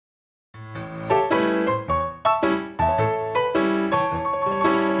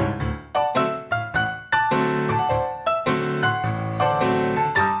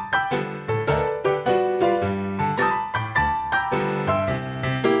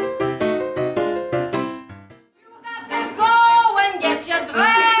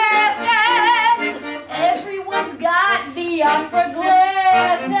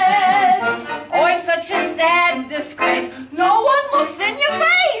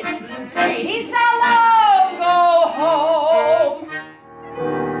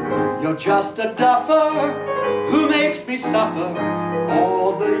just a duffer who makes me suffer.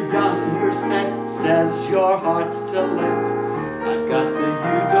 All the younger set says your heart's still lit. I've got the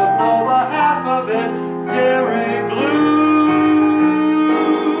you don't know the half of it, Derry blues.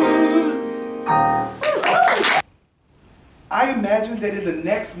 I imagine that in the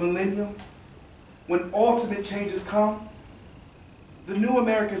next millennium, when ultimate changes come, the new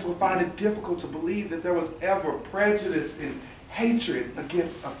Americans will find it difficult to believe that there was ever prejudice and hatred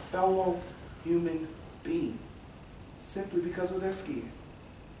against a fellow human being simply because of their skin.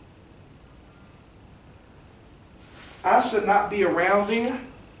 I should not be around then,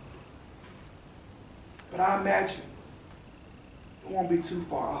 but I imagine it won't be too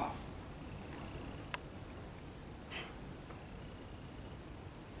far off.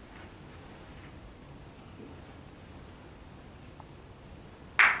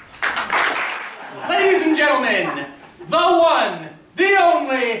 Ladies and gentlemen, the one, the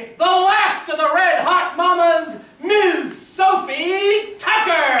only,